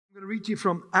I'm going to read to you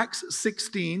from Acts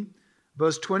 16,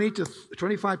 verse 25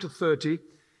 to 30.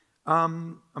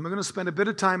 I'm going to spend a bit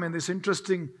of time in this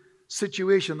interesting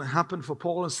situation that happened for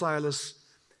Paul and Silas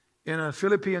in a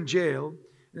Philippian jail.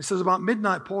 And it says, about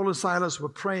midnight, Paul and Silas were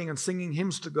praying and singing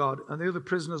hymns to God, and the other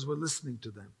prisoners were listening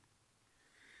to them.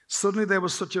 Suddenly there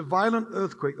was such a violent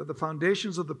earthquake that the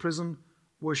foundations of the prison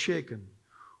were shaken.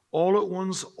 All at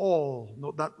once,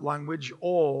 note that language,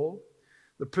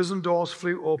 the prison doors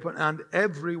flew open and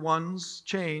everyone's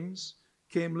chains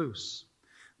came loose.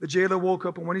 The jailer woke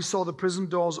up, and when he saw the prison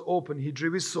doors open, he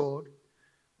drew his sword,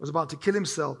 was about to kill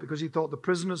himself because he thought the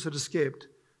prisoners had escaped.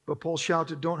 But Paul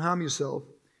shouted, "Don't harm yourself.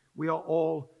 We are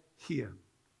all here."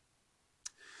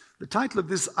 The title of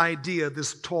this idea,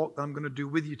 this talk that I'm going to do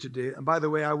with you today, and by the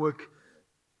way, I work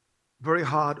very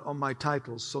hard on my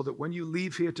titles so that when you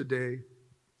leave here today,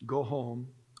 go home,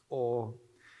 or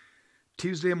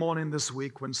Tuesday morning this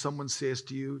week when someone says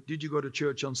to you, "Did you go to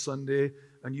church on Sunday?"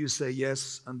 and you say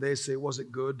yes, and they say, "Was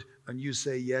it good?" and you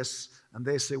say yes, and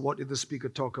they say, "What did the speaker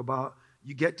talk about?"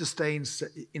 You get to stay,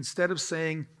 instead of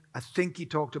saying, "I think he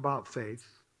talked about faith.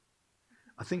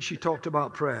 I think she talked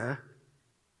about prayer,"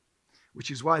 which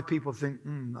is why people think,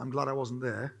 I'm glad I wasn't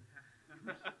there.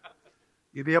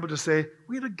 You'll be able to say,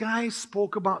 "We had a guy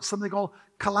spoke about something called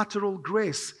collateral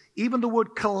grace." Even the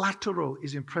word collateral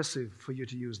is impressive for you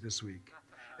to use this week.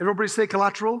 Everybody say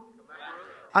collateral.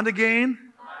 And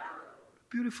again,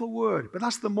 beautiful word. But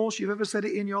that's the most you've ever said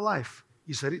it in your life.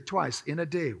 You said it twice in a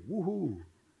day. Woohoo.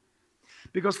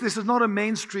 Because this is not a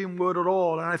mainstream word at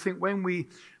all. And I think when we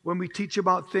teach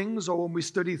about things or when we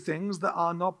study things that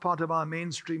are not part of our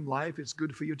mainstream life, it's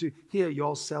good for you to hear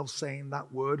yourself saying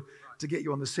that word to get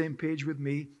you on the same page with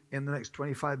me in the next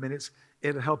 25 minutes.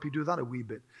 It'll help you do that a wee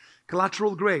bit.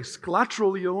 Collateral grace.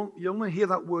 Collateral, you only hear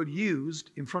that word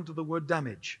used in front of the word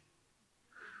damage.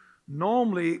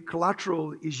 Normally,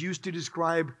 collateral is used to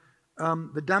describe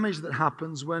the damage that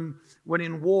happens when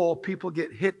in war people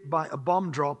get hit by a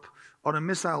bomb drop or a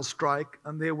missile strike,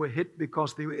 and they were hit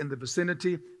because they were in the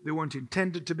vicinity. They weren't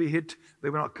intended to be hit. They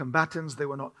were not combatants. They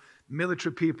were not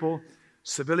military people,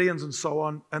 civilians, and so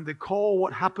on. And they call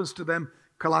what happens to them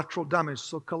collateral damage.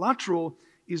 So collateral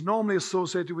is normally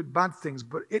associated with bad things,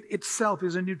 but it itself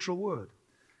is a neutral word.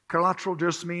 Collateral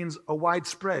just means a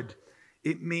widespread.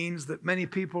 It means that many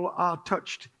people are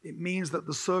touched. It means that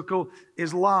the circle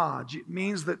is large. It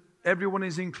means that everyone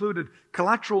is included.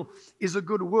 Collateral is a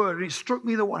good word. And it struck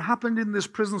me that what happened in this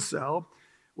prison cell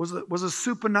was a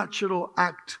supernatural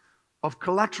act of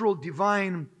collateral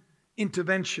divine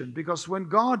intervention. Because when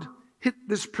God hit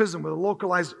this prison with a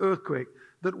localized earthquake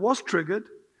that was triggered,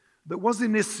 that was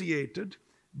initiated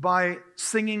by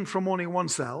singing from only one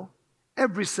cell,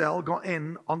 every cell got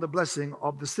in on the blessing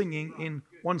of the singing in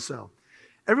one cell.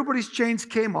 Everybody's chains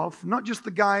came off, not just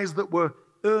the guys that were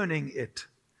earning it.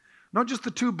 Not just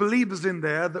the two believers in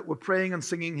there that were praying and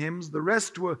singing hymns. The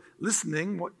rest were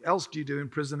listening. What else do you do in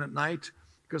prison at night?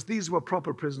 Because these were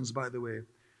proper prisons, by the way.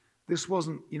 This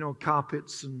wasn't,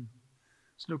 carpets and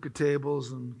snooker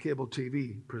tables and cable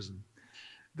TV prison.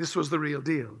 This was the real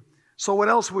deal. So what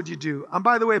else would you do? And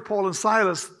by the way, Paul and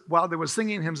Silas, while they were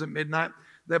singing hymns at midnight,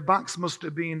 their backs must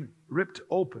have been ripped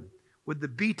open with the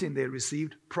beating they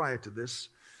received prior to this.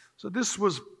 So this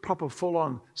was proper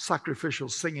full-on sacrificial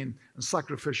singing and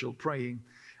sacrificial praying.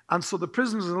 And so the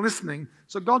prisoners are listening.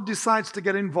 So God decides to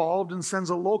get involved and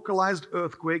sends a localized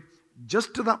earthquake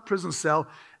just to that prison cell.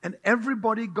 And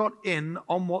everybody got in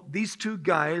on what these two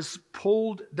guys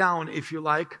pulled down, if you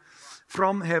like,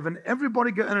 from heaven.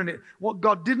 Everybody got in on it. What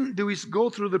God didn't do is go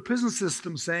through the prison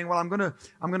system saying, "Well, I'm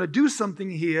going to do something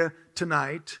here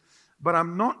tonight, but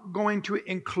I'm not going to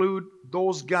include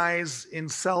those guys in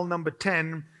cell number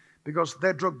 10 because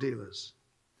they're drug dealers.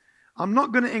 I'm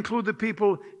not going to include the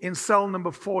people in cell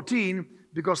number 14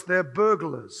 because they're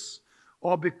burglars,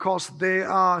 or because they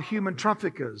are human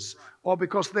traffickers, or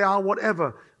because they are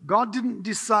whatever." God didn't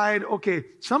decide, okay,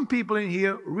 some people in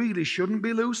here really shouldn't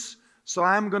be loose, so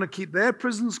I'm going to keep their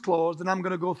prisons closed, and I'm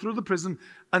going to go through the prison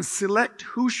and select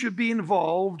who should be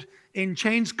involved in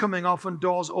chains coming off and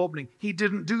doors opening. He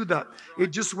didn't do that. It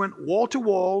just went wall to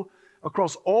wall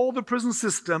across all the prison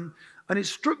system. And it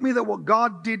struck me that what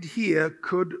God did here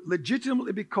could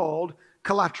legitimately be called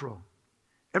collateral.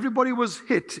 Everybody was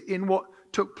hit in what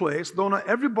took place, though not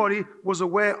everybody was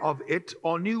aware of it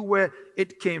or knew where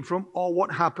it came from or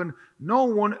what happened. No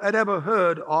one had ever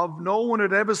heard of, no one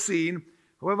had ever seen,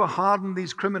 however hardened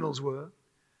these criminals were,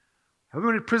 however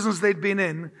many prisons they'd been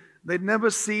in, they'd never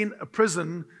seen a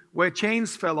prison where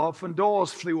chains fell off and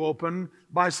doors flew open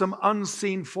by some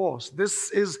unseen force. This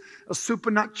is a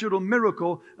supernatural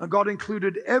miracle, and God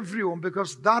included everyone,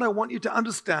 because that, I want you to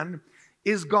understand,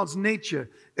 is God's nature.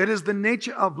 It is the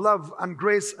nature of love and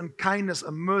grace and kindness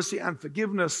and mercy and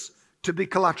forgiveness to be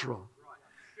collateral.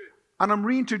 And I'm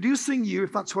reintroducing you,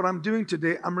 if that's what I'm doing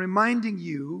today, I'm reminding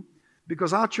you,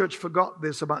 because our church forgot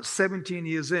this about 17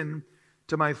 years in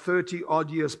to my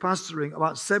 30-odd years pastoring,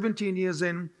 about 17 years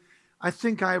in, I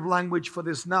think I have language for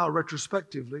this now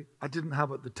retrospectively. I didn't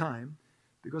have at the time,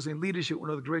 because in leadership, one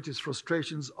of the greatest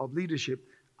frustrations of leadership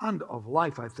and of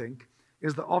life, I think,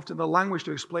 is that often the language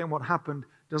to explain what happened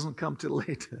doesn't come till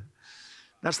later.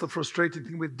 That's the frustrating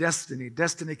thing with destiny.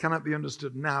 Destiny cannot be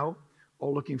understood now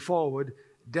or looking forward.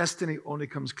 Destiny only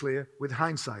comes clear with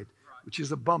hindsight, which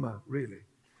is a bummer, really.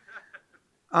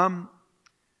 And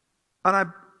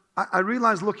I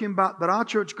realized looking back that our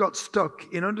church got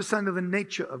stuck in understanding the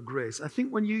nature of grace. I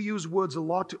think when you use words a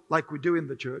lot, like we do in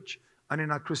the church and in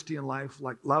our Christian life,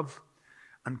 like love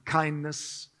and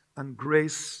kindness and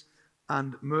grace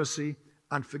and mercy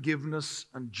and forgiveness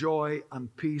and joy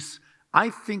and peace,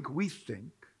 I think we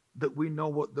think that we know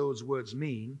what those words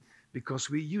mean because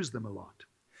we use them a lot.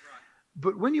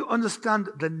 But when you understand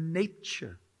the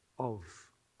nature of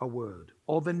a word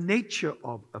or the nature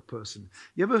of a person,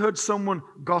 you ever heard someone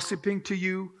gossiping to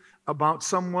you about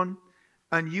someone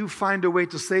and you find a way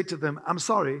to say to them, I'm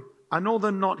sorry, I know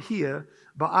they're not here,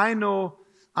 but I know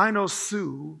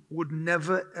Sue would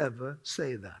never ever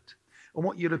say that. And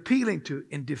what you're appealing to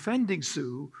in defending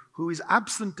Sue, who is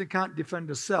absent and can't defend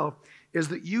herself, is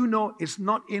that you know it's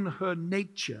not in her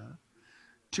nature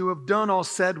to have done or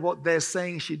said what they're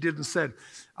saying she did and said.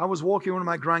 I was walking with one of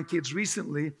my grandkids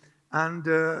recently, and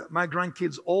my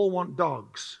grandkids all want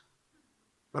dogs.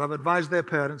 But I've advised their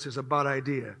parents it's a bad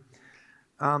idea.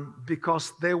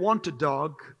 Because they want a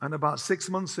dog, and about 6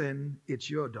 months in, it's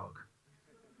your dog.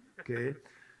 Okay?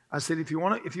 I said, if you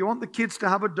want the kids to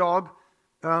have a dog,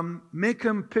 make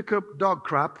them pick up dog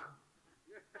crap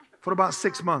for about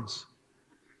 6 months.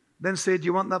 Then say, do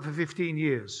you want that for 15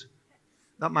 years?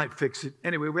 That might fix it.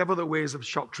 Anyway, we have other ways of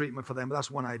shock treatment for them, but that's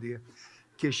one idea, in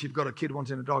case you've got a kid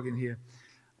wanting a dog in here.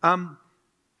 And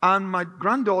my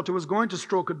granddaughter was going to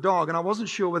stroke a dog, and I wasn't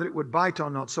sure whether it would bite or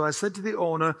not. So I said to the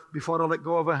owner, before I let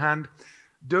go of her hand,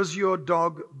 does your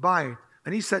dog bite?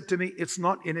 And he said to me, it's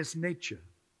not in its nature.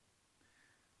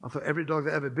 I thought every dog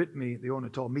that ever bit me, the owner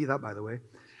told me that, by the way.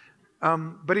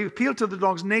 But he appealed to the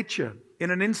dog's nature in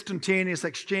an instantaneous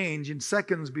exchange in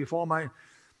seconds before my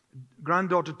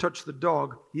granddaughter touched the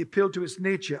dog. He appealed to its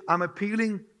nature. I'm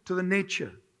appealing to the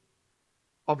nature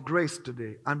of grace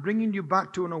today. I'm bringing you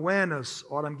back to an awareness,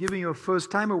 or I'm giving you a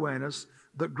first-time awareness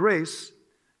that grace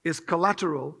is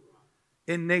collateral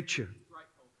in nature.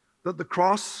 That the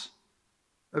cross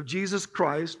of Jesus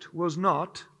Christ was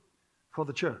not for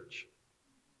the church.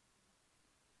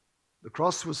 The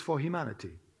cross was for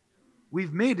humanity.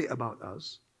 We've made it about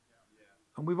us,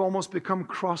 and we've almost become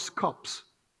cross cops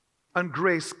and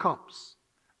grace cops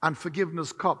and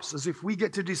forgiveness cops, as if we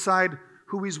get to decide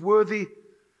who is worthy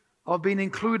of being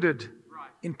included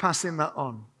in passing that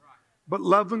on. But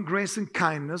love and grace and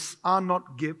kindness are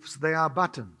not gifts, they are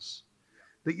batons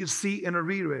that you see in a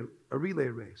relay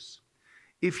race.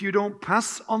 If you don't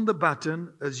pass on the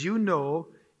baton, as you know,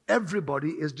 everybody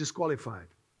is disqualified.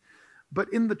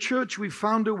 But in the church, we've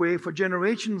found a way for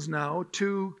generations now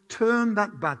to turn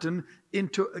that baton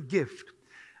into a gift.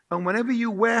 And whenever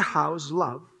you warehouse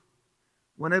love,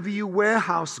 whenever you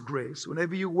warehouse grace,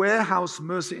 whenever you warehouse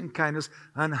mercy and kindness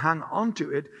and hang on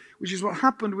to it, which is what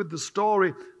happened with the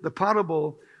story, the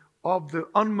parable of the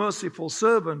unmerciful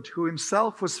servant who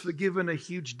himself was forgiven a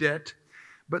huge debt,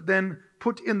 but then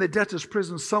put in the debtor's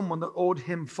prison someone that owed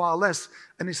him far less.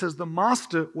 And he says the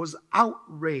master was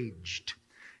outraged.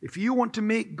 If you want to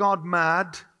make God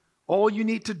mad, all you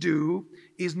need to do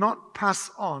is not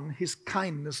pass on his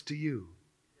kindness to you.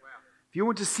 If you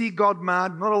want to see God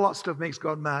mad, not a lot of stuff makes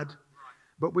God mad,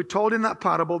 but we're told in that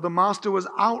parable, the master was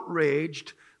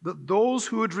outraged that those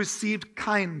who had received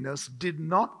kindness did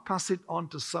not pass it on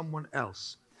to someone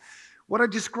else. What I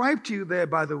described to you there,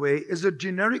 by the way, is a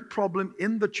generic problem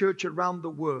in the church around the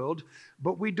world,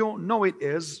 but we don't know it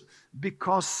is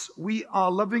because we are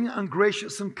loving and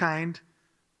gracious and kind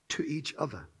to each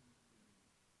other.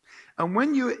 And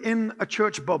when you're in a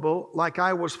church bubble, like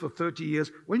I was for 30 years,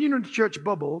 when you're in a church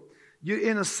bubble, you're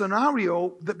in a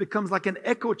scenario that becomes like an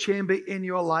echo chamber in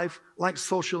your life, like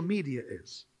social media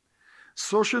is.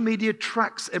 Social media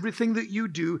tracks everything that you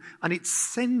do, and it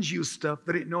sends you stuff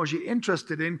that it knows you're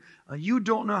interested in, and you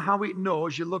don't know how it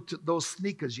knows you looked at those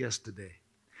sneakers yesterday.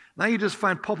 Now you just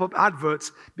find pop-up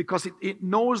adverts because it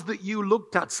knows that you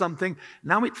looked at something.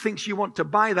 Now it thinks you want to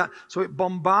buy that. So it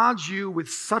bombards you with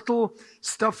subtle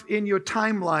stuff in your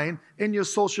timeline, in your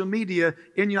social media,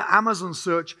 in your Amazon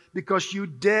search, because you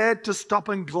dared to stop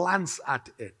and glance at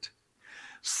it.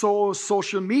 So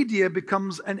social media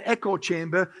becomes an echo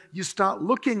chamber. You start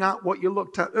looking at what you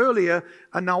looked at earlier,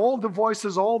 and now all the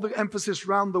voices, all the emphasis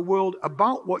around the world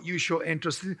about what you show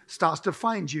interest in starts to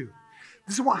find you.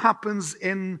 This is what happens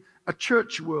in a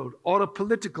church world, or a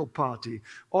political party,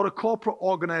 or a corporate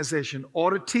organization,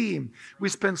 or a team. We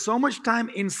spend so much time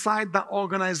inside that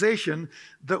organization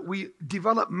that we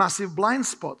develop massive blind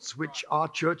spots, which our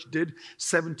church did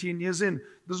 17 years in.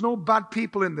 There's no bad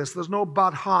people in this. There's no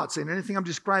bad hearts in anything I'm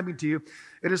describing to you.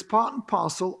 It is part and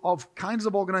parcel of kinds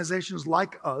of organizations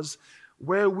like us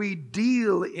where we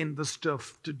deal in the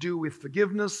stuff to do with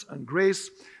forgiveness and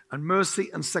grace and mercy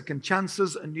and second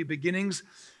chances and new beginnings,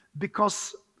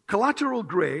 because collateral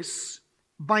grace,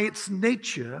 by its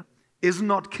nature, is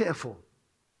not careful.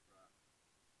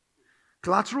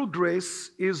 Collateral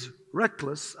grace is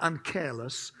reckless and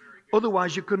careless.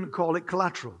 Otherwise, you couldn't call it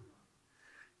collateral.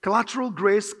 Collateral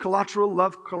grace, collateral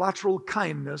love, collateral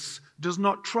kindness does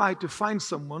not try to find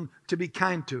someone to be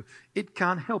kind to. It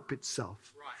can't help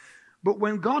itself. But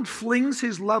when God flings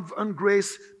his love and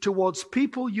grace towards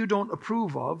people you don't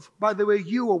approve of, by the way,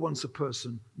 you were once a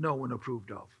person no one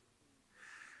approved of.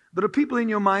 There are people in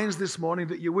your minds this morning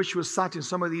that you wish were sat in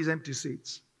some of these empty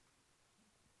seats.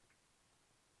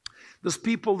 There's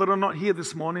people that are not here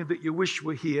this morning that you wish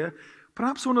were here.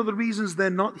 Perhaps one of the reasons they're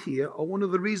not here, or one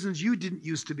of the reasons you didn't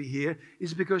used to be here,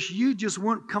 is because you just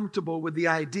weren't comfortable with the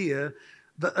idea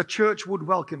that a church would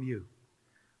welcome you,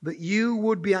 that you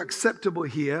would be acceptable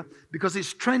here, because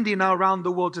it's trendy now around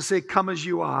the world to say, come as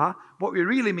you are. What we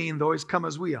really mean, though, is come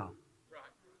as we are.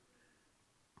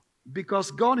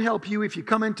 Because God help you if you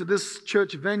come into this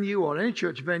church venue or any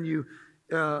church venue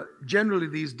generally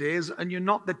these days, and you're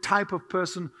not the type of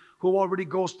person who already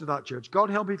goes to that church.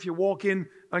 God help if you walk in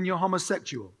and you're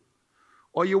homosexual,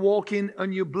 or you walk in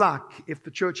and you're black if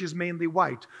the church is mainly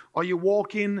white, or you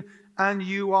walk in and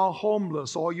you are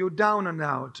homeless, or you're down and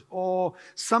out, or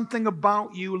something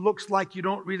about you looks like you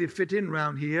don't really fit in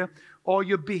around here, or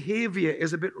your behavior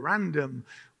is a bit random,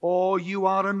 or you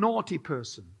are a naughty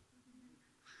person,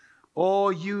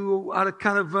 or you are a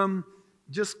kind of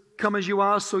just come as you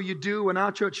are, so you do. When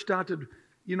our church started,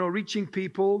 reaching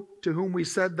people to whom we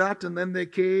said that, and then they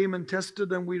came and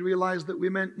tested, and we realized that we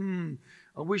meant,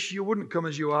 I wish you wouldn't come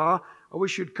as you are. I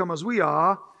wish you'd come as we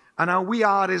are. And our we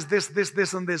are is this,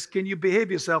 and this. Can you behave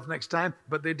yourself next time?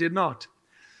 But they did not.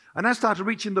 And I started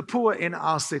reaching the poor in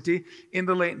our city in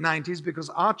the late 90s, because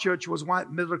our church was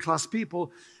white middle-class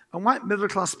people. And white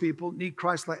middle-class people need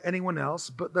Christ like anyone else,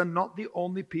 but they're not the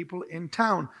only people in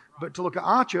town. But to look at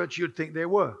our church, you'd think they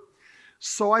were.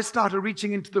 So I started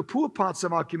reaching into the poor parts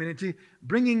of our community,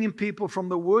 bringing in people from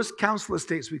the worst council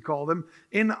estates, we call them,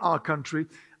 in our country.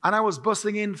 And I was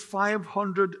busing in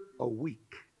 500 a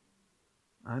week.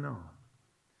 I know.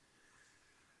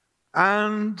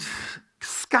 And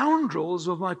scoundrels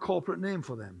was my corporate name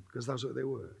for them, because that's what they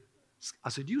were. I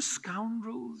said, you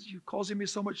scoundrels, you're causing me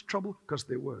so much trouble, because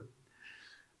they were.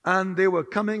 And they were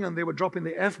coming and they were dropping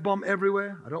the F-bomb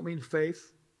everywhere. I don't mean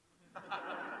faith,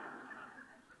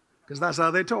 because that's how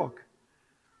they talk.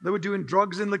 They were doing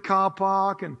drugs in the car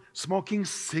park and smoking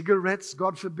cigarettes,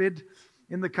 God forbid,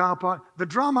 in the car park. The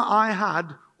drama I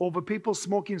had over people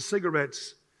smoking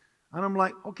cigarettes, and I'm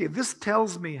like, okay, this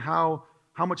tells me how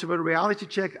much of a reality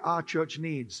check our church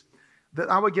needs. That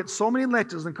I would get so many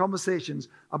letters and conversations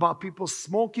about people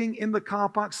smoking in the car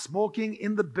park, smoking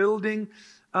in the building.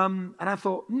 And I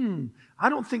thought, I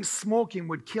don't think smoking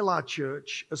would kill our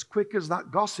church as quick as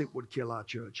that gossip would kill our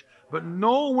church. But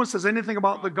no one says anything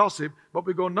about the gossip, but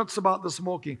we go nuts about the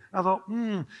smoking. I thought,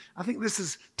 I think this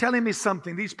is telling me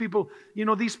something. These people,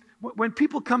 when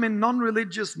people come in,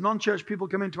 non-religious, non-church people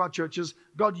come into our churches,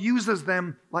 God uses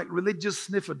them like religious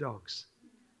sniffer dogs.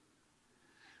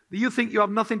 You think you have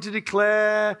nothing to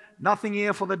declare, nothing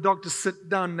here for the dog to sit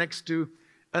down next to,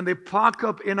 and they park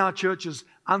up in our churches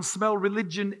and smell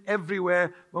religion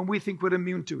everywhere when we think we're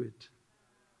immune to it.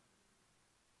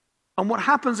 And what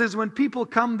happens is when people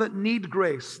come that need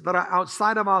grace, that are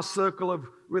outside of our circle of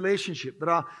relationship, that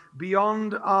are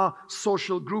beyond our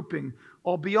social grouping,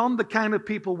 or beyond the kind of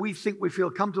people we think we feel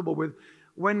comfortable with,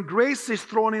 when grace is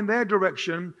thrown in their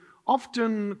direction,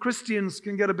 often Christians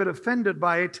can get a bit offended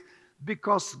by it,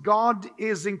 because God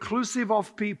is inclusive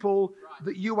of people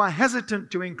that you are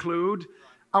hesitant to include.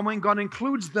 And when God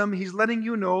includes them, He's letting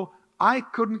you know, I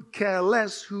couldn't care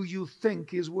less who you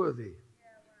think is worthy.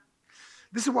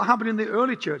 This is what happened in the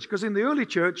early church, because in the early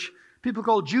church, people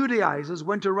called Judaizers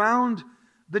went around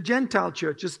the Gentile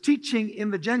churches, teaching in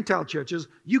the Gentile churches,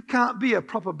 you can't be a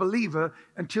proper believer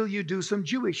until you do some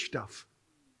Jewish stuff.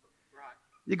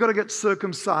 You've got to get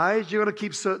circumcised. You've got to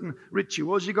keep certain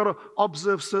rituals. You've got to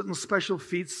observe certain special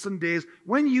feasts and days.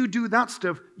 When you do that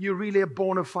stuff, you're really a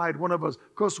bona fide one of us.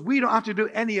 Of course, we don't have to do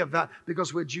any of that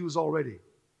because we're Jews already.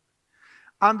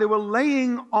 And they were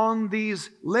laying on these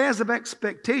layers of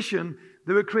expectation.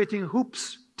 They were creating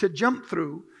hoops to jump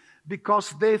through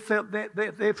because they felt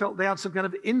they had some kind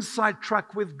of inside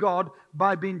track with God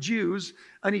by being Jews.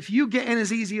 And if you get in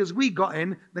as easy as we got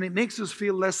in, then it makes us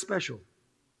feel less special.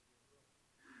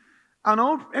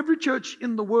 And every church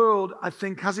in the world, I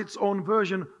think, has its own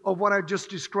version of what I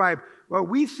just described, where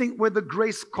we think we're the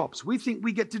grace cops. We think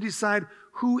we get to decide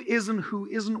who is and who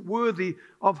isn't worthy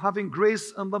of having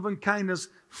grace and love and kindness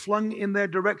flung in their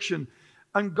direction.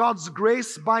 And God's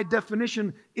grace, by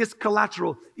definition, is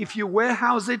collateral. If you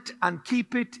warehouse it and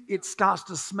keep it, it starts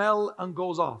to smell and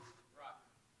goes off.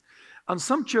 And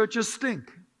some churches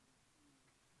stink.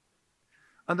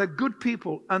 And they're good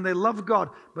people, and they love God,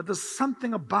 but there's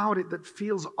something about it that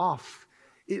feels off.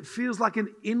 It feels like an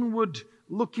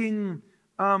inward-looking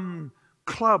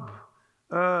club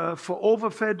for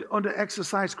overfed,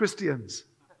 under-exercised Christians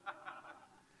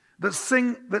that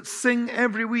sing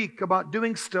every week about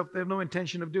doing stuff they have no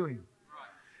intention of doing.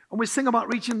 And we sing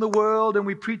about reaching the world, and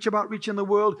we preach about reaching the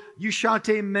world. You shout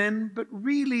amen, but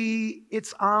really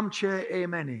it's armchair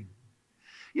amening.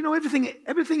 You know,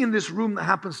 everything in this room that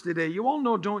happens today, you all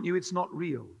know, don't you, it's not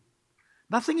real.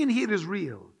 Nothing in here is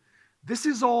real. This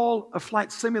is all a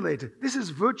flight simulator. This is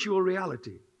virtual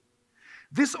reality.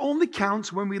 This only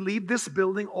counts when we leave this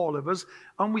building, all of us,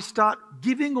 and we start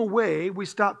giving away, we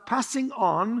start passing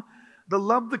on the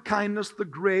love, the kindness, the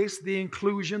grace, the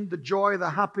inclusion, the joy, the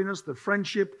happiness, the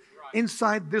friendship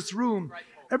inside this room.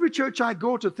 Every church I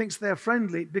go to thinks they're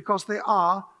friendly because they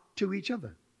are to each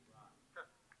other.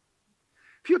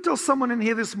 If you tell someone in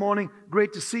here this morning,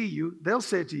 great to see you, they'll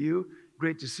say to you,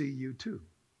 great to see you too.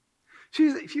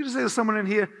 If you say to someone in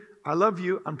here, I love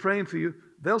you, I'm praying for you,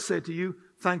 they'll say to you,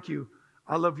 thank you,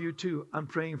 I love you too, I'm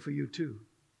praying for you too.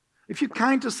 If you're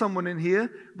kind to someone in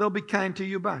here, they'll be kind to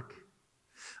you back.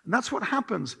 And that's what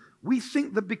happens. We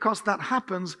think that because that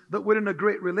happens, that we're in a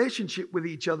great relationship with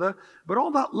each other, but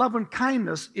all that love and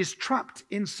kindness is trapped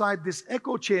inside this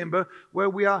echo chamber where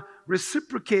we are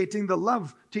reciprocating the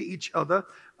love to each other.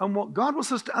 And what God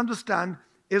wants us to understand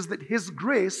is that His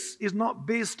grace is not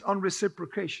based on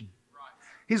reciprocation.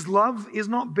 His love is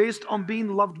not based on being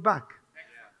loved back.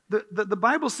 The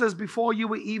Bible says before you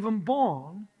were even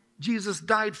born, Jesus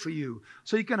died for you.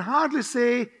 So you can hardly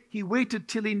say He waited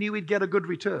till He knew He'd get a good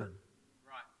return.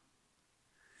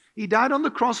 He died on the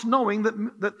cross knowing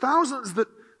that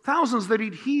thousands that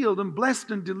He'd healed and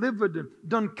blessed and delivered and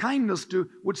done kindness to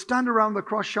would stand around the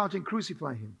cross shouting,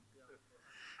 crucify Him.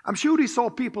 I'm sure He saw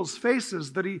people's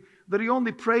faces that he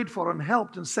only prayed for and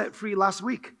helped and set free last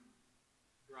week.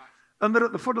 And they're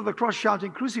at the foot of the cross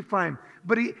shouting, crucify Him.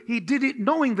 But he did it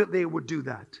knowing that they would do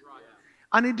that.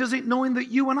 And He does it knowing that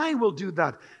you and I will do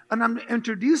that. And I'm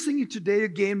introducing you today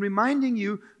again, reminding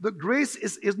you that grace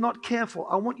is not careful.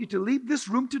 I want you to leave this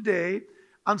room today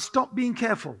and stop being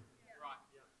careful.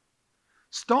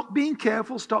 Stop being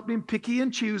careful, stop being picky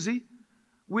and choosy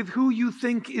with who you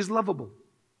think is lovable,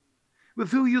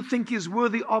 with who you think is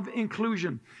worthy of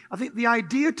inclusion. I think the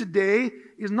idea today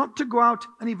is not to go out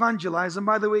and evangelize. And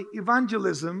by the way,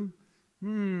 evangelism,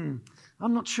 I'm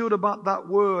not sure about that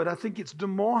word. I think it's do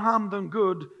more harm than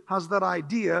good has that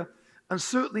idea, and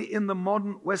certainly in the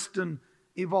modern Western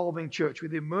evolving church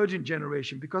with the emerging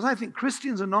generation, because I think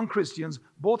Christians and non-Christians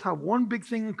both have one big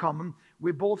thing in common.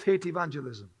 We both hate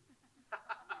evangelism.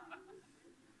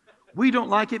 We don't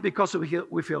like it because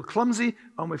we feel clumsy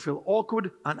and we feel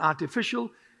awkward and artificial,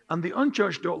 and the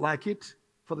unchurched don't like it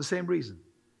for the same reason.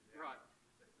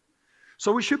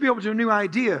 So we should be able to have a new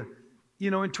idea. You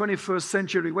know, in 21st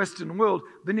century Western world,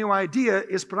 the new idea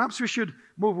is perhaps we should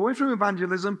move away from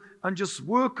evangelism and just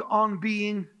work on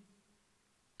being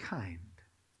kind.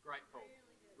 Great, Paul.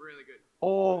 Really good.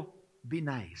 Or be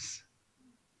nice.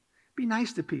 Be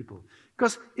nice to people.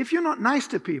 Because if you're not nice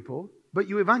to people, but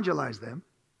you evangelize them,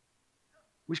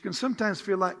 which can sometimes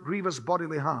feel like grievous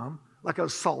bodily harm, like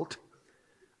assault.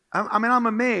 I mean, I'm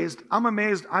amazed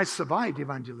I survived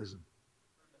evangelism.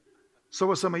 So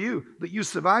are some of you. That you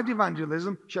survived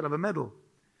evangelism should have a medal.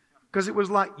 Because it was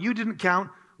like you didn't count.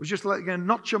 It was just like a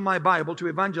notch on my Bible to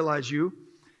evangelize you.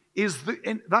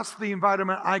 That's the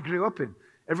environment I grew up in.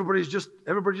 Everybody just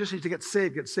needs to get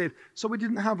saved. So we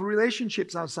didn't have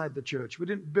relationships outside the church. We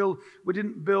didn't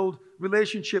build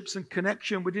relationships and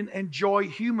connection. We didn't enjoy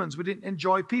humans. We didn't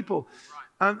enjoy people.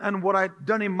 And what I'd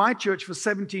done in my church for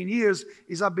 17 years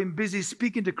is I've been busy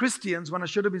speaking to Christians when I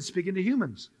should have been speaking to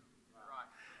humans.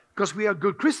 Because we are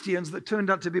good Christians that turned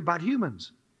out to be bad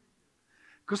humans.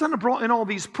 Because then I brought in all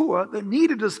these poor that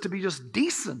needed us to be just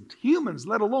decent humans,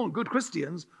 let alone good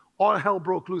Christians, or hell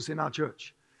broke loose in our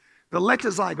church. The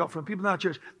letters I got from people in our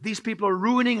church, these people are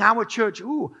ruining our church.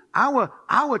 Ooh,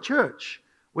 our church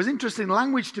was interesting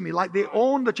language to me, like they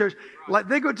own the church, like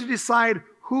they got to decide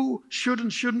who should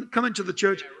and shouldn't come into the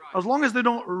church, as long as they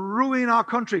don't ruin our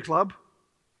country club,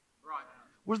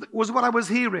 was what I was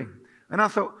hearing. And I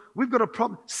thought, we've got a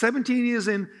problem. 17 years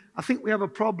in, I think we have a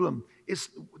problem.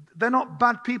 They're not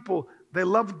bad people. They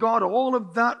love God. All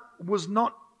of that was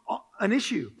not an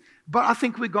issue. But I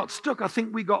think we got stuck. I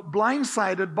think we got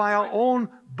blindsided by our own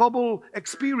bubble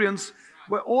experience,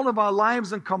 where all of our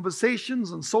lives and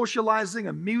conversations and socializing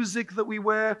and music that we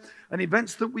wear and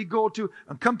events that we go to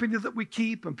and company that we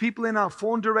keep and people in our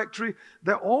phone directory,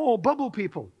 they're all bubble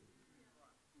people.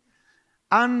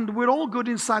 And we're all good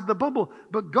inside the bubble.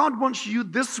 But God wants you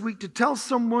this week to tell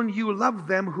someone you love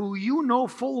them who you know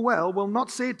full well will not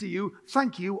say to you,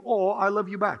 thank you, or I love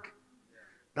you back.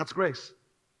 That's grace.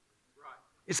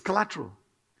 It's collateral.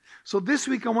 So this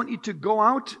week I want you to go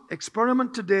out,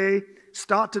 experiment today,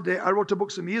 start today. I wrote a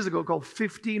book some years ago called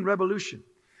 15 Revolution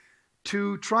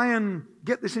to try and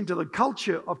get this into the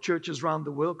culture of churches around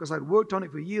the world, because I'd worked on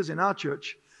it for years in our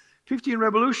church. 15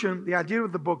 Revolution, the idea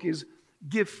of the book is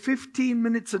give 15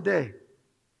 minutes a day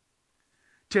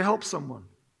to help someone,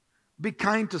 be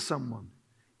kind to someone,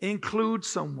 include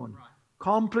someone,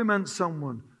 compliment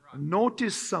someone,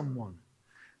 notice someone.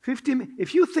 15.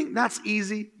 If you think that's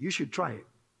easy, you should try it.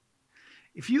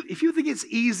 If you think it's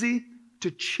easy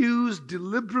to choose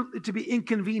deliberately to be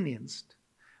inconvenienced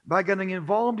by getting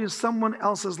involved in someone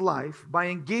else's life, by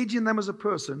engaging them as a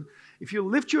person, if you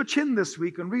lift your chin this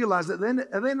week and realize that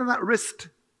at the end of that wrist,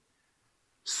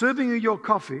 serving you your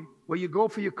coffee, where you go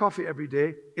for your coffee every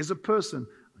day, is a person,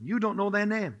 and you don't know their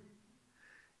name.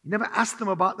 You never ask them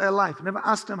about their life. You never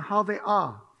ask them how they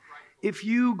are. If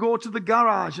you go to the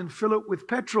garage and fill it with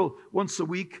petrol once a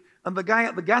week, and the guy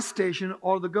at the gas station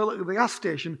or the girl at the gas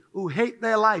station who hate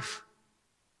their life,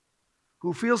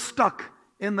 who feel stuck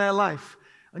in their life,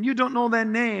 and you don't know their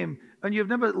name, and you've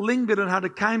never lingered and had a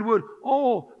kind word,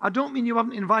 oh, I don't mean you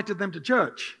haven't invited them to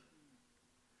church,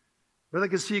 but they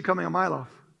can see you coming a mile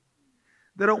off.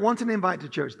 They don't want an invite to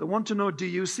church. They want to know, do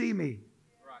you see me?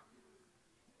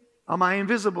 Am I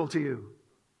invisible to you?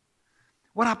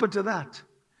 What happened to that?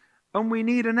 And we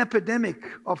need an epidemic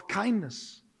of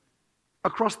kindness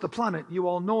across the planet. You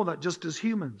all know that just as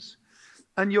humans.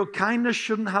 And your kindness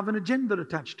shouldn't have an agenda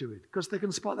attached to it, because they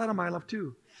can spot that a mile off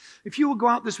too. If you will go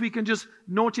out this week and just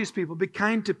notice people, be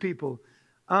kind to people,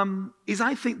 is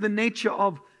I think the nature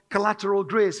of collateral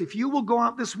grace. If you will go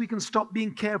out this week and stop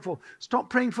being careful, stop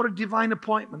praying for a divine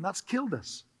appointment, that's killed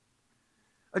us.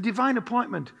 A divine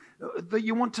appointment, that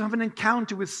you want to have an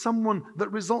encounter with someone that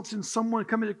results in someone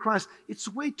coming to Christ, it's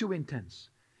way too intense.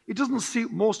 It doesn't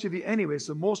suit most of you anyway,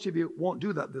 so most of you won't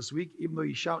do that this week, even though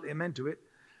you shout amen to it.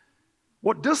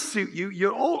 What does suit you,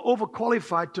 you're all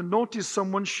overqualified to notice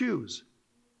someone's shoes.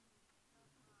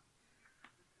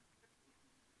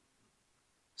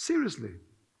 Seriously.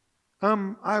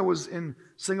 I was in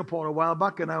Singapore a while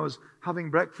back, and I was having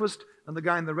breakfast, and the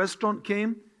guy in the restaurant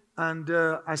came, and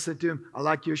I said to him, I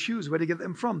like your shoes. Where did you get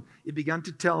them from? He began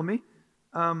to tell me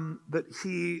that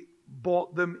he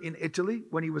bought them in Italy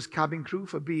when he was cabin crew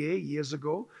for BA years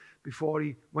ago, before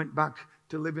he went back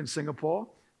to live in Singapore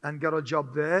and got a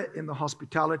job there in the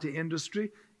hospitality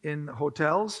industry, in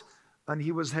hotels. And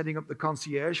he was heading up the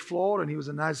concierge floor, and he was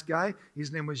a nice guy.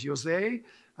 His name was Jose.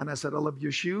 And I said, I love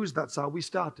your shoes. That's how we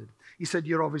started. He said,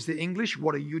 you're obviously English.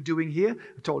 What are you doing here?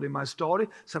 I told him my story. I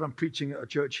said, I'm preaching at a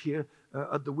church here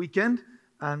at the weekend.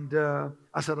 And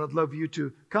I said, I'd love you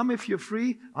to come if you're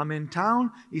free. I'm in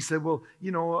town. He said, well,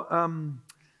 you know,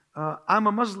 I'm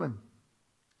a Muslim.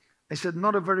 I said,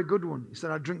 not a very good one. He said,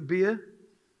 I drink beer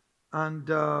and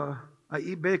I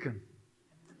eat bacon.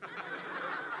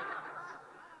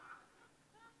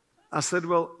 I said,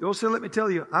 well, Jose, let me tell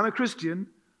you, I'm a Christian,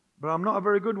 but I'm not a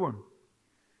very good one.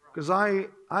 Because I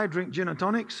drink gin and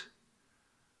tonics,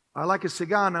 I like a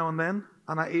cigar now and then,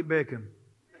 and I eat bacon.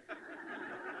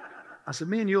 I said,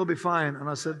 me and you'll be fine. And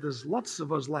I said, there's lots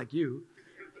of us like you.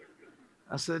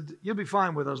 I said, you'll be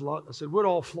fine with us lot. I said, we're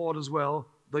all flawed as well,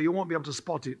 though you won't be able to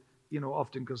spot it, you know,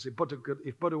 often, because if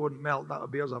butter wouldn't melt, that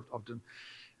would be us often.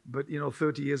 But, you know,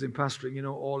 30 years in pastoring, you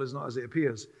know, all is not as it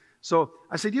appears. So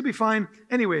I said, you'll be fine.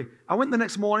 Anyway, I went the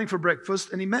next morning for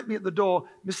breakfast, and he met me at the door.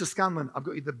 Mr. Scanlon, I've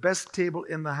got you the best table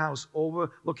in the house,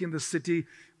 overlooking the city.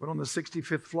 We're on the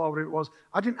 65th floor, whatever it was.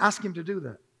 I didn't ask him to do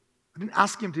that. I didn't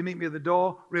ask him to meet me at the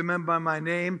door, remember my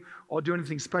name, or do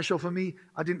anything special for me.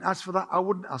 I didn't ask for that. I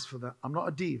wouldn't ask for that. I'm not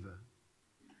a diva.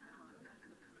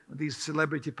 These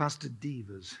celebrity pastor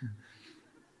divas.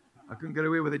 I couldn't get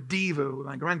away with a diva with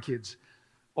my grandkids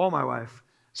or my wife.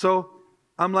 So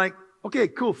I'm like, okay,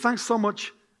 cool, thanks so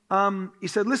much. He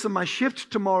said, listen, my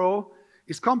shift tomorrow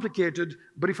is complicated,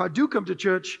 but if I do come to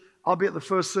church, I'll be at the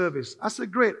first service. I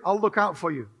said, great, I'll look out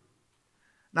for you.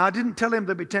 Now, I didn't tell him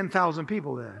there'd be 10,000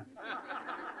 people there.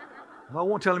 I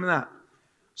won't tell him that.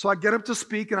 So I get up to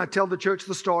speak, and I tell the church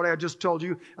the story I just told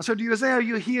you. I said, USA, are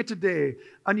you here today?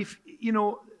 And if, you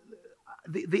know,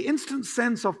 the instant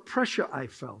sense of pressure I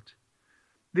felt,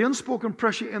 the unspoken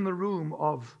pressure in the room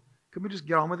of, can we just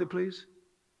get on with it, please?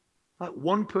 Like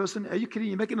one person, are you kidding?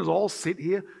 You're making us all sit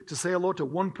here to say hello to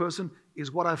one person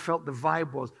is what I felt the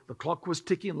vibe was. The clock was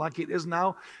ticking like it is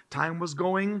now. Time was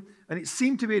going. And it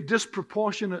seemed to be a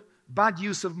disproportionate bad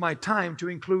use of my time to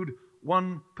include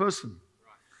one person.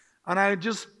 And I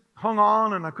just hung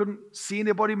on, and I couldn't see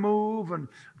anybody move. And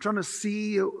I'm trying to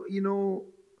see, you know,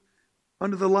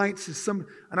 under the lights is some.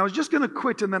 And I was just going to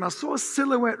quit. And then I saw a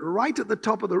silhouette right at the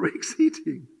top of the rig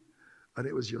seating. And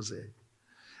it was Jose.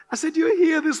 I said, you're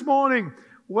here this morning.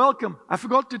 Welcome. I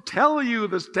forgot to tell you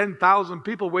there's 10,000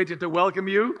 people waiting to welcome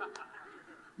you.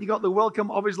 He got the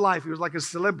welcome of his life. He was like a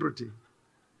celebrity.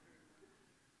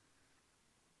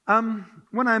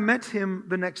 When I met him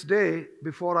the next day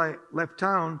before I left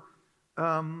town,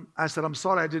 I said, I'm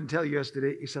sorry I didn't tell you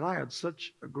yesterday. He said, I had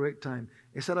such a great time.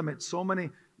 He said, I met so many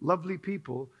lovely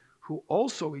people who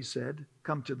also, he said,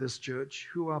 come to this church,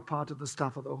 who are part of the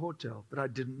staff of the hotel that I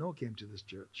didn't know came to this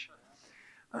church.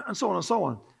 And so on and so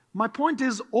on. My point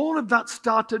is, all of that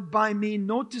started by me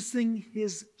noticing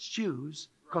his shoes,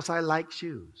 because I like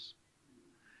shoes.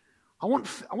 I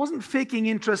wasn't faking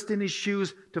interest in his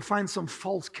shoes to find some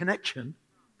false connection.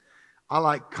 I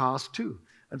like cars too.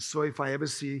 And so if I ever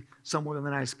see someone with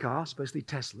a nice car, especially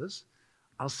Teslas,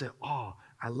 I'll say, oh,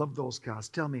 I love those cars.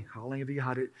 Tell me, how long have you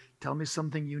had it? Tell me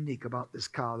something unique about this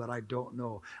car that I don't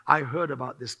know. I heard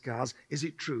about this car. Is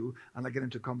it true? And I get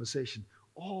into conversation.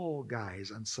 All guys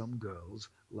and some girls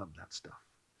love that stuff.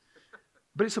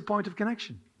 But it's a point of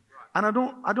connection. And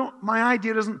my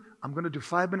idea isn't, I'm going to do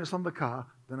 5 minutes on the car,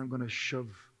 then I'm going to shove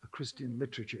a Christian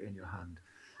literature in your hand.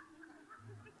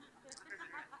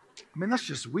 I mean, that's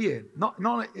just weird.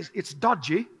 It's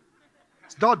dodgy.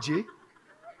 It's dodgy.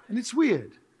 And it's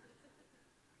weird.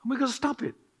 And we've got to stop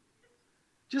it.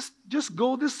 Just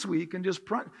go this week and just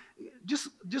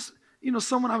you know,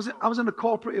 I was in a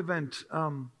corporate event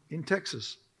in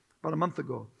Texas about a month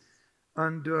ago.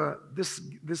 And this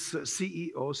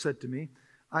CEO said to me,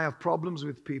 I have problems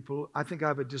with people. I think I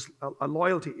have a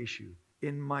loyalty issue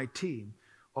in my team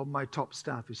of my top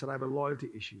staff. He said, I have a loyalty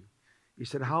issue. He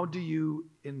said, how do you,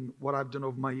 in what I've done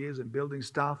over my years in building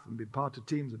staff and being part of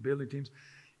teams and building teams,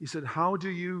 he said, how do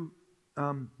you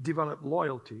develop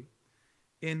loyalty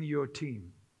in your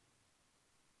team?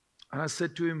 And I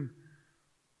said to him,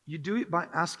 you do it by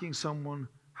asking someone,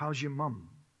 how's your mum?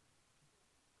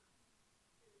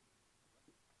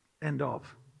 End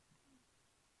of.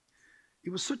 It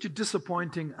was such a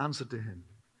disappointing answer to him.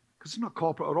 Because it's not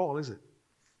corporate at all, is it?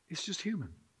 It's just human.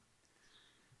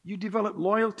 You develop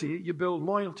loyalty, you build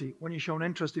loyalty when you show an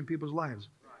interest in people's lives.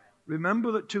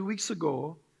 Remember that 2 weeks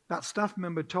ago, that staff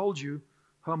member told you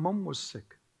her mum was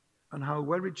sick and how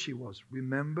worried she was.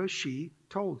 Remember, she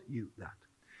told you that.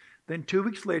 Then 2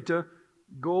 weeks later,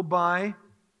 go by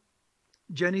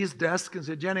Jenny's desk and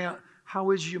say, Jenny,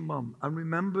 how is your mum? And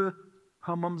remember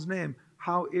her mum's name.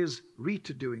 How is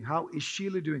Rita doing? How is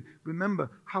Sheila doing?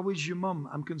 Remember, how is your mum?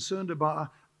 I'm concerned about her.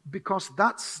 Because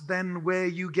that's then where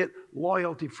you get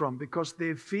loyalty from. Because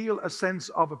they feel a sense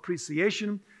of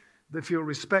appreciation. They feel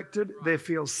respected. They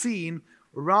feel seen.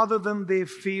 Rather than they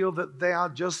feel that they are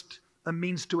just a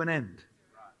means to an end.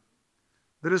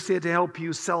 They're just here to help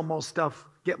you sell more stuff,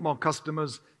 get more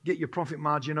customers, get your profit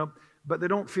margin up. But they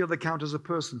don't feel they count as a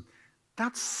person.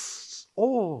 That's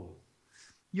all.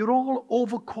 You're all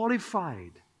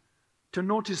overqualified to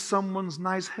notice someone's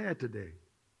nice hair today.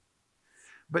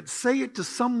 But say it to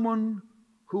someone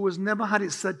who has never had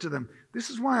it said to them. This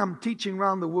is why I'm teaching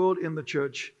around the world in the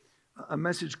church a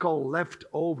message called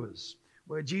leftovers,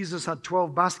 where Jesus had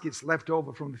 12 baskets left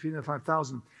over from the feeding of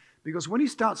 5,000. Because when he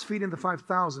starts feeding the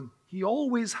 5,000, he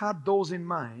always had those in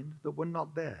mind that were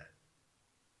not there.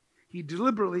 He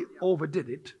deliberately overdid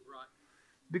it.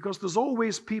 Because there's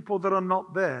always people that are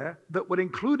not there that were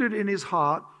included in his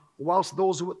heart whilst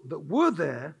those that were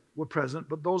there were present,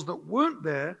 but those that weren't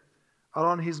there are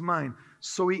on his mind.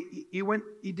 So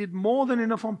he did more than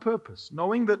enough on purpose,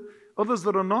 knowing that others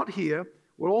that are not here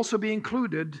will also be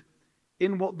included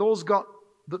in what those got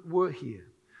that were here.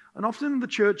 And often in the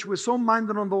church, we're so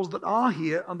minded on those that are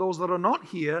here, and those that are not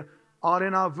here are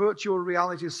in our virtual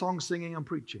reality song singing and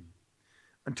preaching.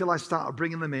 Until I started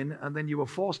bringing them in, and then you were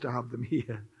forced to have them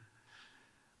here.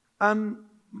 And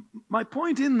my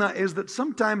point in that is that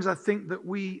sometimes I think that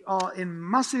we are in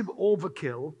massive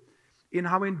overkill in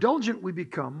how indulgent we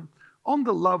become on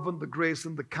the love and the grace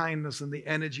and the kindness and the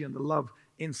energy and the love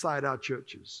inside our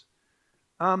churches.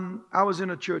 I was in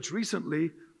a church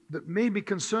recently that made me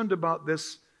concerned about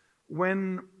this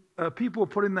when people were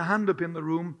putting their hand up in the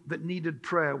room that needed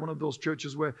prayer. One of those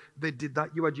churches where they did that.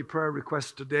 You had your prayer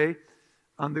requests today,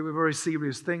 and they were very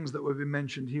serious things that were being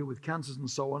mentioned here with cancers and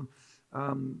so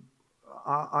on.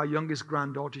 Our youngest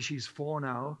granddaughter, she's 4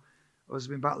 now, has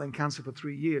been battling cancer for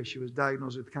 3 years. She was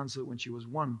diagnosed with cancer when she was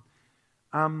 1.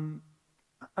 And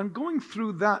going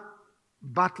through that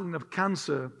battling of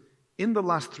cancer in the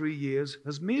last 3 years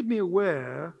has made me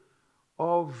aware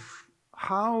of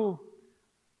how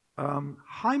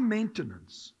high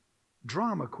maintenance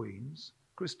drama queens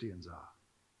Christians are.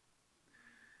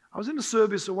 I was in a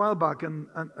service a while back, and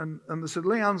they said,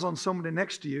 lay hands on somebody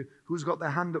next to you who's got their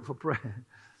hand up for prayer.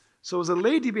 So there was a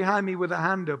lady behind me with her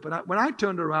hand up, and when I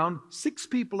turned around, 6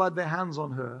 people had their hands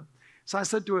on her. So I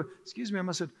said to her, excuse me,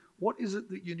 I said, what is it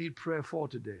that you need prayer for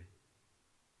today?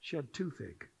 She had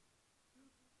toothache.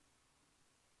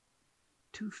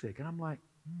 Toothache. And I'm like,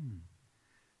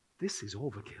 this is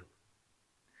overkill.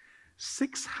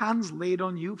 6 hands laid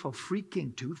on you for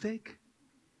freaking toothache?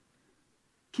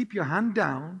 Keep your hand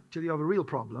down till you have a real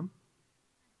problem.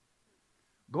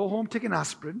 Go home, take an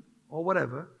aspirin or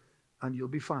whatever, and you'll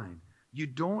be fine. You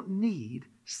don't need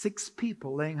 6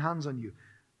 people laying hands on you.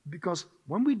 Because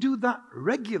when we do that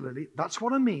regularly, that's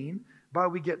what I mean by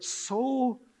we get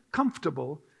so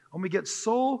comfortable and we get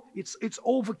so, it's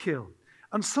overkill.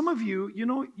 And some of you, you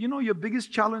know your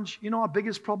biggest challenge, our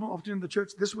biggest problem often in the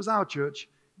church, this was our church,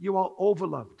 you are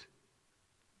overloved.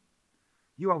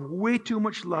 You have way too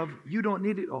much love. You don't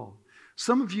need it all.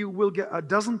 Some of you will get a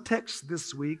dozen texts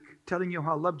this week telling you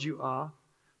how loved you are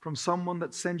from someone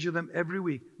that sends you them every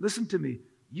week. Listen to me.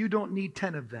 You don't need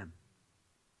 10 of them.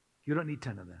 You don't need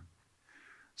 10 of them.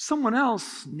 Someone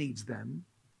else needs them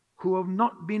who have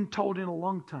not been told in a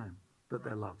long time that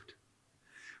they're loved.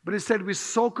 But instead, we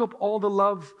soak up all the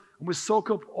love, and we soak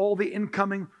up all the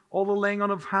incoming, all the laying on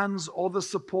of hands, all the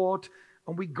support,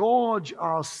 and we gorge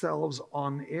ourselves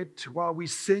on it while we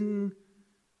sing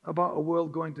about a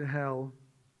world going to hell.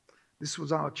 This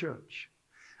was our church.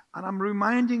 And I'm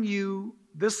reminding you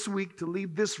this week to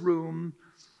leave this room,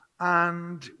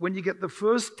 and when you get the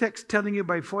first text telling you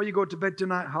before you go to bed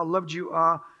tonight how loved you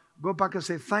are, go back and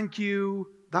say, thank you.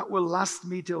 That will last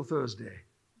me till Thursday.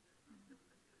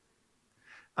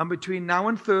 And between now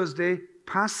and Thursday,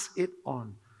 pass it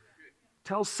on.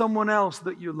 Tell someone else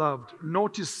that you loved.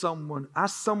 Notice someone.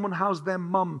 Ask someone how's their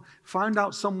mum. Find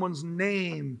out someone's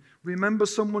name. Remember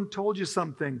someone told you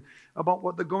something about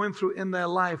what they're going through in their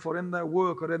life or in their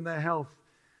work or in their health.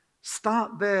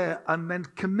 Start there and then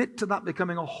commit to that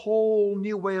becoming a whole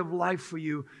new way of life for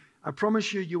you. I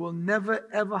promise you, you will never,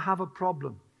 ever have a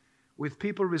problem with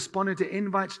people responding to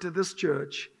invites to this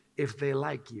church if they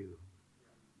like you.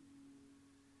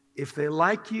 If they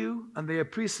like you and they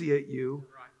appreciate you,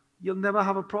 you'll never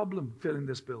have a problem filling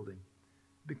this building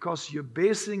because you're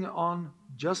basing it on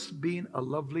just being a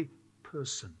lovely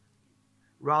person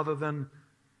rather than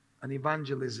an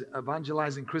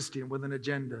evangelizing Christian with an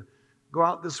agenda. Go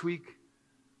out this week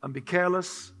and be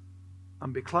careless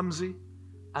and be clumsy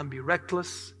and be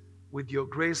reckless with your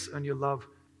grace and your love.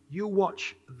 You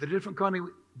watch the different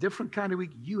kind of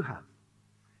week you have.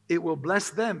 It will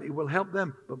bless them. It will help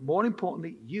them. But more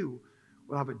importantly, you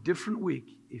will have a different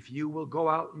week if you will go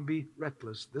out and be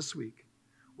reckless this week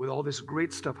with all this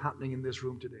great stuff happening in this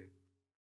room today.